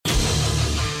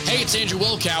Hey, it's Andrew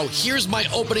Wilkow. Here's my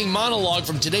opening monologue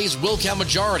from today's Wilkow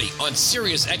Majority on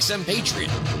Sirius XM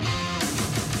Patriot.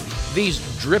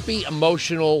 These drippy,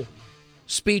 emotional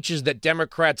speeches that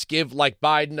Democrats give, like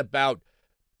Biden, about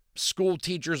school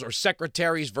teachers or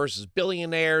secretaries versus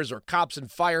billionaires or cops and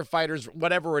firefighters,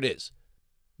 whatever it is.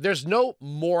 There's no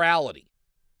morality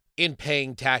in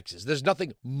paying taxes. There's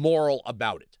nothing moral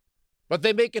about it. But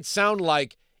they make it sound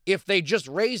like if they just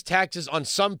raise taxes on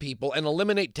some people and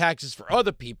eliminate taxes for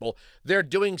other people, they're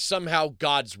doing somehow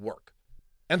God's work.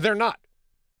 And they're not.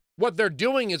 What they're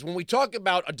doing is, when we talk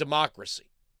about a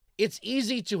democracy, it's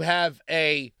easy to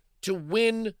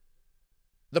win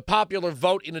the popular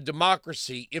vote in a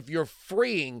democracy. If you're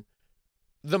freeing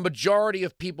the majority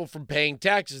of people from paying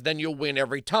taxes, then you'll win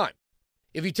every time.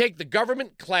 If you take the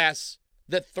government class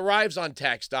that thrives on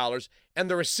tax dollars and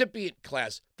the recipient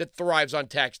class that thrives on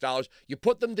tax dollars, you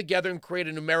put them together and create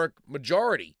a numeric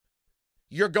majority,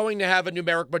 you're going to have a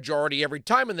numeric majority every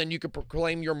time, and then you can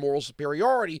proclaim your moral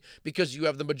superiority because you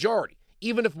have the majority,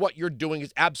 even if what you're doing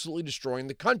is absolutely destroying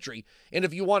the country. And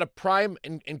if you want a prime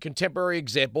and contemporary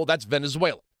example, that's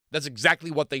Venezuela. That's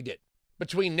exactly what they did.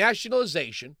 Between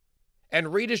nationalization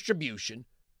and redistribution,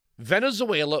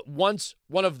 Venezuela, once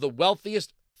one of the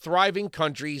wealthiest, thriving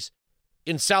countries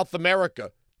in South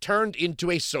America, turned into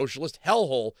a socialist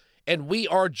hellhole, and we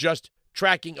are just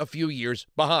tracking a few years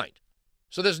behind.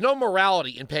 So there's no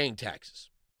morality in paying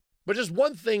taxes. But just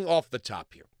one thing off the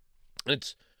top here, and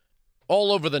it's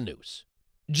all over the news.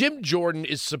 Jim Jordan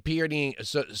is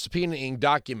subpoenaing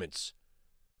documents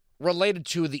related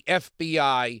to the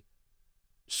FBI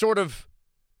sort of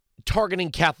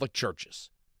targeting Catholic churches.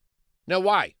 Now,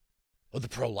 why? Oh, the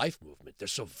pro-life movement, they're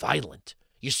so violent.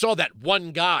 You saw that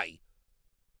one guy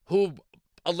who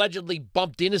allegedly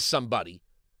bumped into somebody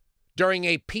during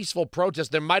a peaceful protest.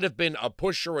 There might have been a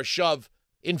push or a shove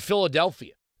in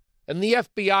Philadelphia. And the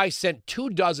FBI sent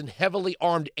 24 heavily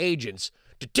armed agents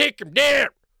to take him down.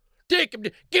 Take him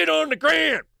down. Get on the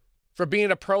ground for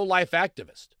being a pro-life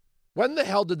activist. When the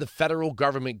hell did the federal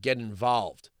government get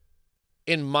involved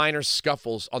in minor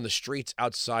scuffles on the streets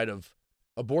outside of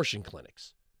abortion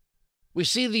clinics? We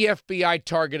see the FBI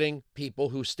targeting people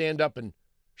who stand up and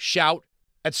shout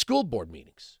at school board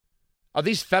meetings. Are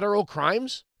these federal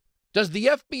crimes? Does the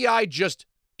FBI just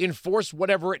enforce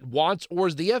whatever it wants, or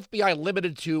is the FBI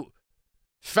limited to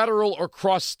federal or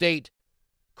cross-state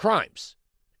crimes?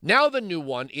 Now the new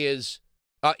one is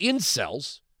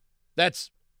incels.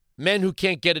 That's men who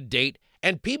can't get a date,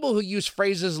 and people who use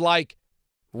phrases like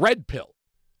red pill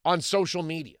on social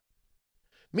media.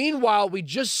 Meanwhile, we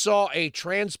just saw a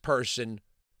trans person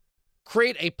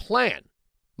create a plan,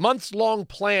 months-long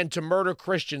plan to murder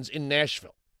Christians in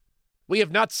Nashville. We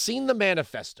have not seen the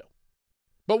manifesto.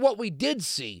 But what we did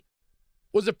see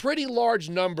was a pretty large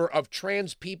number of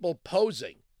trans people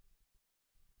posing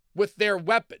with their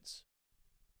weapons,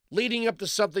 leading up to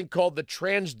something called the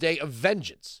Trans Day of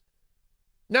Vengeance.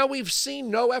 Now, we've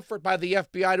seen no effort by the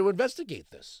FBI to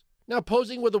investigate this. Now,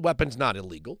 posing with a weapon's not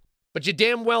illegal, but you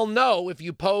damn well know if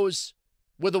you pose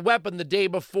with a weapon the day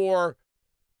before,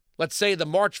 let's say, the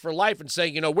March for Life, and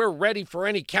say, we're ready for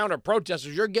any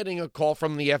counter-protesters, you're getting a call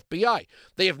from the FBI.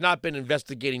 They have not been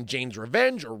investigating Jane's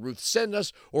Revenge or Ruth Sent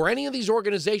Us or any of these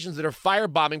organizations that are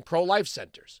firebombing pro-life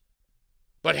centers.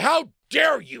 But how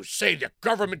dare you say the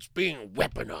government's being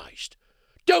weaponized?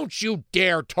 Don't you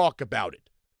dare talk about it.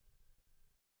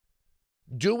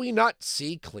 Do we not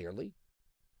see clearly,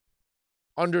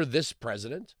 under this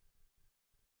president,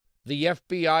 the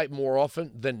FBI more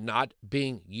often than not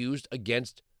being used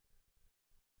against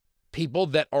people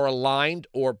that are aligned,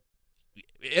 or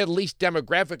at least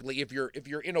demographically, if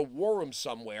you're in a war room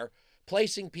somewhere,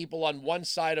 placing people on one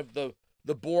side of the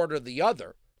board or the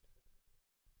other,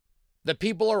 the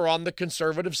people are on the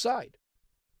conservative side,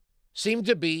 seem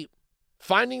to be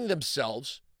finding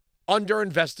themselves under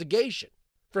investigation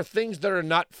for things that are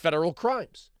not federal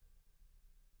crimes,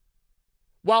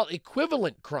 while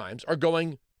equivalent crimes are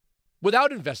going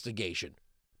without investigation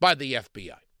by the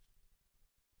FBI.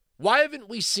 Why haven't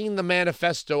we seen the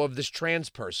manifesto of this trans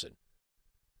person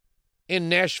in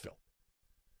Nashville?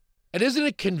 And isn't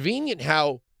it convenient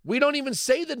how we don't even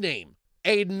say the name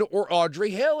Aiden or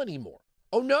Audrey Hale anymore?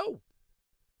 Oh, no.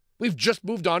 We've just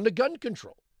moved on to gun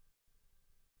control.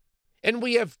 And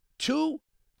we have two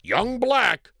young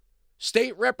black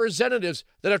state representatives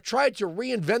that have tried to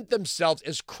reinvent themselves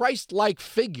as Christ-like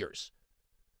figures,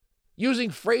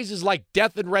 using phrases like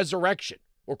death and resurrection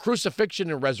or crucifixion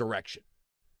and resurrection,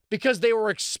 because they were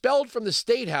expelled from the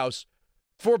State House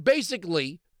for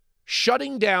basically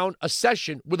shutting down a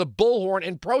session with a bullhorn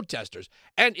and protesters.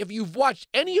 And if you've watched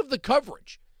any of the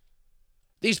coverage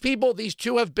These people, these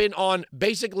two have been on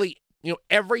basically,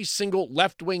 every single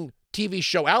left-wing TV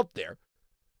show out there.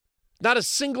 Not a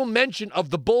single mention of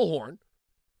the bullhorn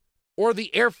or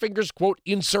the Air Fingers, quote,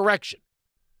 insurrection.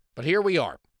 But here we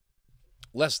are,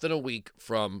 less than a week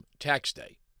from tax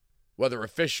day, whether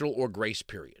official or grace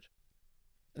period.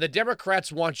 And the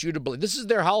Democrats want you to believe this is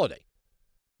their holiday.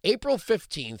 April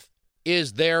 15th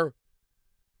is their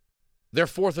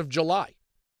 4th of July.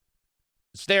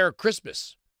 It's their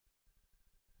Christmas.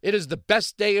 It is the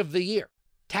best day of the year,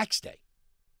 tax day.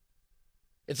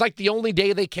 It's like the only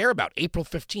day they care about, April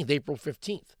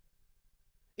 15th.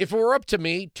 If it were up to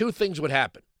me, two things would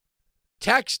happen.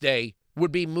 Tax day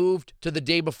would be moved to the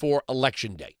day before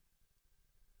Election Day.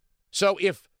 So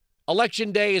if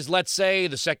Election Day is, let's say,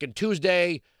 the second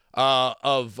Tuesday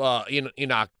of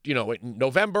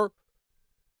November,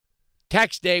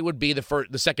 tax day would be the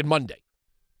second Monday.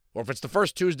 Or if it's the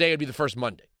first Tuesday, it would be the first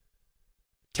Monday.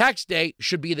 Tax day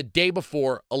should be the day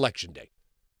before Election Day.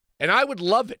 And I would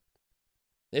love it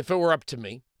if it were up to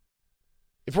me.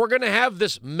 If we're going to have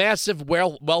this massive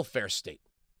welfare state,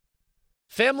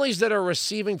 families that are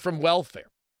receiving from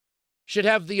welfare should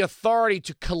have the authority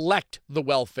to collect the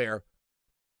welfare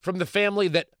from the family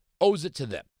that owes it to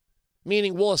them.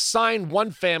 Meaning we'll assign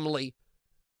one family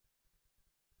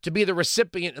to be the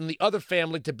recipient and the other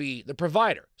family to be the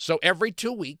provider. So every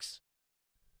 2 weeks,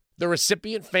 the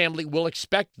recipient family will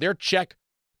expect their check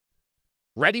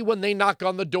ready when they knock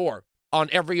on the door on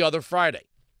every other Friday.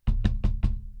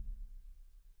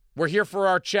 We're here for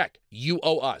our check. You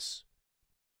owe us.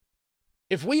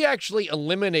 If we actually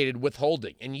eliminated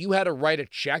withholding and you had to write a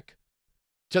check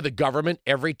to the government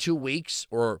every 2 weeks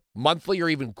or monthly or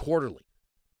even quarterly,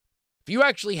 if you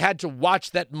actually had to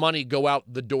watch that money go out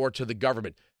the door to the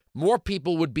government, more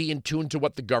people would be in tune to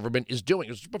what the government is doing.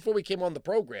 It was before we came on the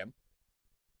program.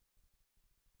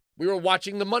 We were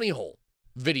watching the Money Hole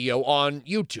video on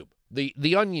YouTube,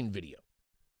 the Onion video.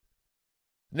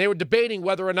 And they were debating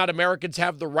whether or not Americans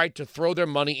have the right to throw their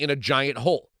money in a giant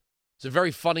hole. It's a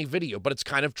very funny video, but it's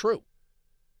kind of true.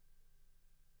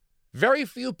 Very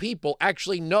few people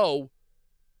actually know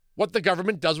what the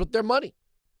government does with their money.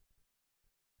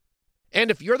 And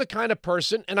if you're the kind of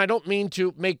person, and I don't mean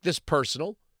to make this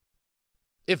personal,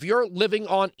 if you're living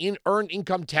on earned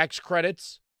income tax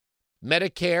credits,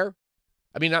 Medicaid,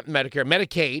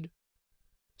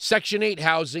 Section 8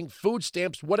 housing, food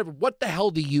stamps, whatever, what the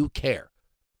hell do you care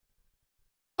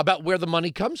about where the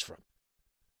money comes from?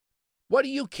 What do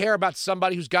you care about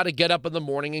somebody who's got to get up in the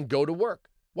morning and go to work?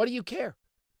 What do you care?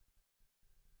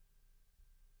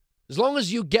 As long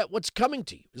as you get what's coming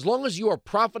to you, as long as you are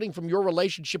profiting from your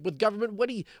relationship with government,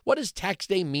 what does tax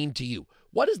day mean to you?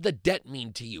 What does the debt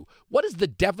mean to you? What does the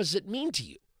deficit mean to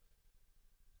you?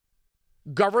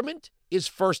 Government is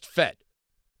first fed.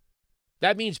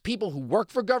 That means people who work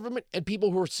for government and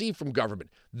people who receive from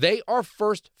government. They are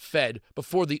first fed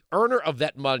before the earner of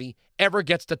that money ever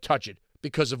gets to touch it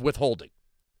because of withholding.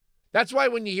 That's why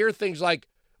when you hear things like,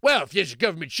 well, if there's a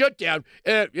government shutdown,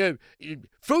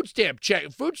 food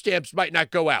stamps might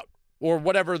not go out, or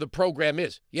whatever the program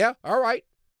is. Yeah, all right.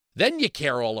 Then you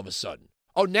care all of a sudden.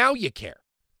 Oh, now you care.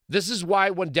 This is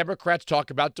why when Democrats talk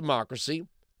about democracy,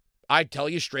 I tell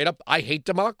you straight up, I hate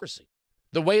democracy.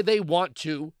 The way they want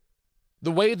to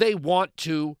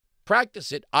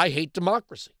practice it, I hate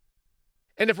democracy.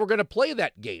 And if we're going to play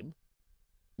that game,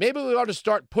 maybe we ought to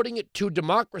start putting it to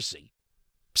democracy,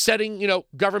 setting,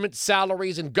 government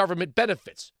salaries and government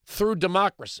benefits through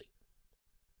democracy.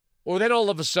 Or then all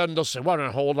of a sudden they'll say, well,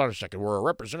 now, hold on a second, we're a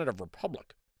representative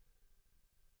republic.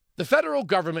 The federal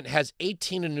government has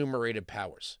 18 enumerated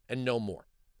powers and no more.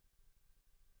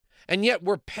 And yet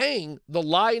we're paying the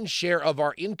lion's share of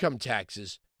our income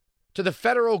taxes to the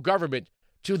federal government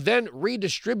to then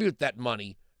redistribute that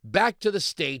money back to the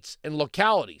states and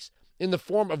localities in the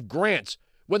form of grants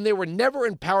when they were never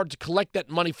empowered to collect that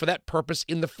money for that purpose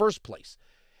in the first place.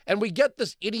 And we get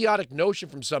this idiotic notion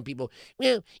from some people,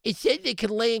 well, it said they can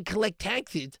lay and collect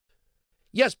taxes.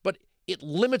 Yes, but it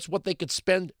limits what they could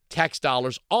spend tax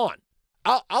dollars on.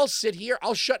 I'll sit here,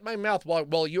 I'll shut my mouth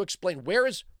while you explain where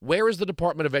is the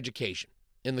Department of Education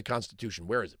in the Constitution?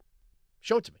 Where is it?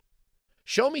 Show it to me.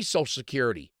 Show me Social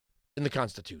Security in the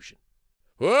Constitution.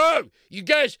 Whoa, you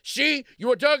guys, see, you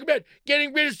were talking about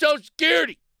getting rid of Social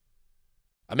Security.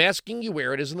 I'm asking you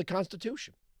where it is in the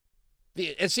Constitution.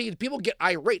 And see, people get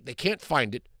irate. They can't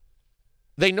find it.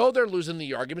 They know they're losing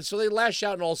the argument, so they lash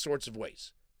out in all sorts of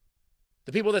ways.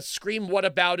 The people that scream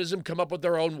whataboutism come up with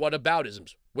their own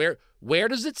whataboutisms. Where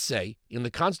does it say in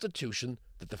the Constitution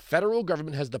that the federal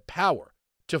government has the power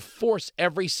to force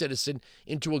every citizen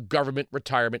into a government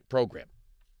retirement program?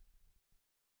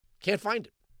 Can't find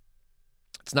it.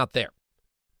 It's not there.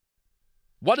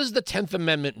 What does the 10th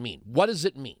Amendment mean? What does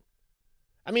it mean?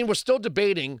 I mean, we're still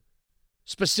debating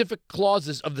specific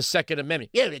clauses of the Second Amendment.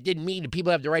 Yeah, it didn't mean that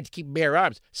people have the right to keep and bear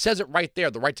arms. It says it right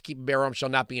there. The right to keep and bear arms shall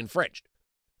not be infringed.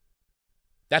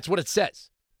 That's what it says.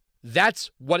 That's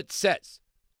what it says.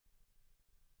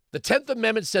 The 10th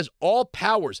Amendment says all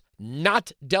powers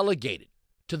not delegated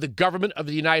to the government of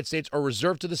the United States are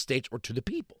reserved to the states or to the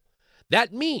people.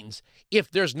 That means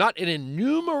if there's not an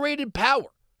enumerated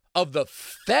power of the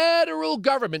federal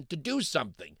government to do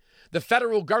something, the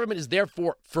federal government is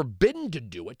therefore forbidden to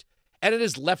do it, and it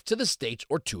is left to the states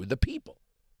or to the people.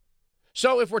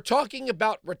 So if we're talking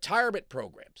about retirement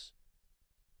programs,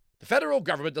 the federal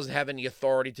government doesn't have any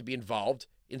authority to be involved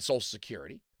in Social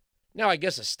Security. Now, I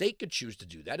guess a state could choose to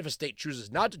do that. If a state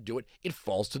chooses not to do it, it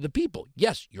falls to the people.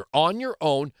 Yes, you're on your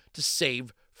own to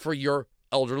save for your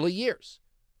elderly years.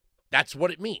 That's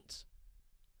what it means.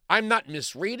 I'm not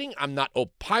misreading. I'm not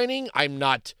opining. I'm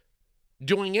not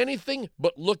doing anything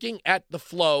but looking at the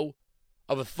flow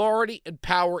of authority and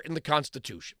power in the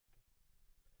Constitution.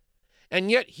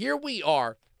 And yet here we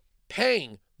are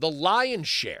paying the lion's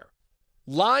share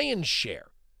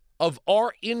of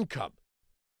our income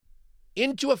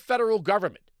into a federal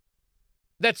government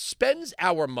that spends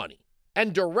our money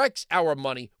and directs our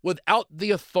money without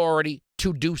the authority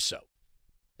to do so.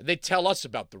 They tell us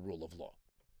about the rule of law.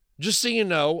 Just so you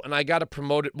know, and I got to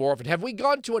promote it more often, have we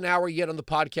gone to an hour yet on the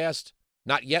podcast?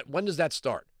 Not yet. When does that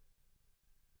start?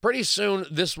 Pretty soon,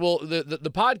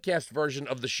 the podcast version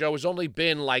of the show has only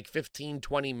been like 15,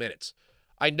 20 minutes.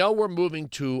 I know we're moving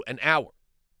to an hour.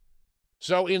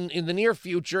 So in the near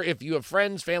future, if you have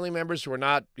friends, family members who are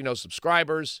not,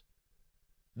 subscribers,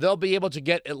 they'll be able to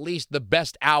get at least the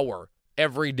best hour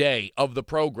every day of the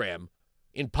program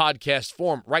in podcast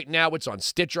form. Right now, it's on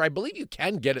Stitcher. I believe you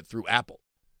can get it through Apple.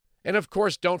 And, of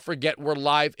course, don't forget we're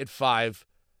live at 5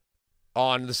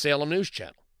 on the Salem News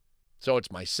Channel. So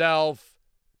it's myself,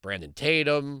 Brandon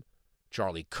Tatum,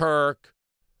 Charlie Kirk,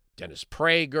 Dennis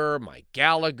Prager, Mike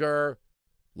Gallagher,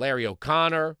 Larry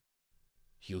O'Connor,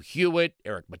 Hugh Hewitt,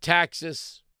 Eric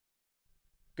Metaxas.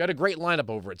 Got a great lineup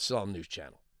over at Salem News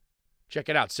Channel. Check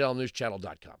it out,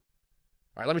 salemnewschannel.com. All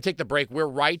right, let me take the break. We're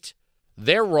right.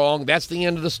 They're wrong. That's the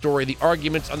end of the story. The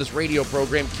arguments on this radio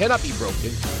program cannot be broken.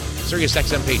 Sirius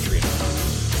XM Patriot.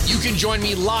 You can join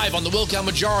me live on the Wilkow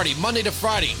Majority, Monday to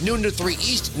Friday, noon to 3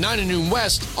 East, 9 to noon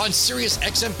West, on Sirius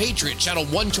XM Patriot, channel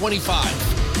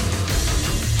 125.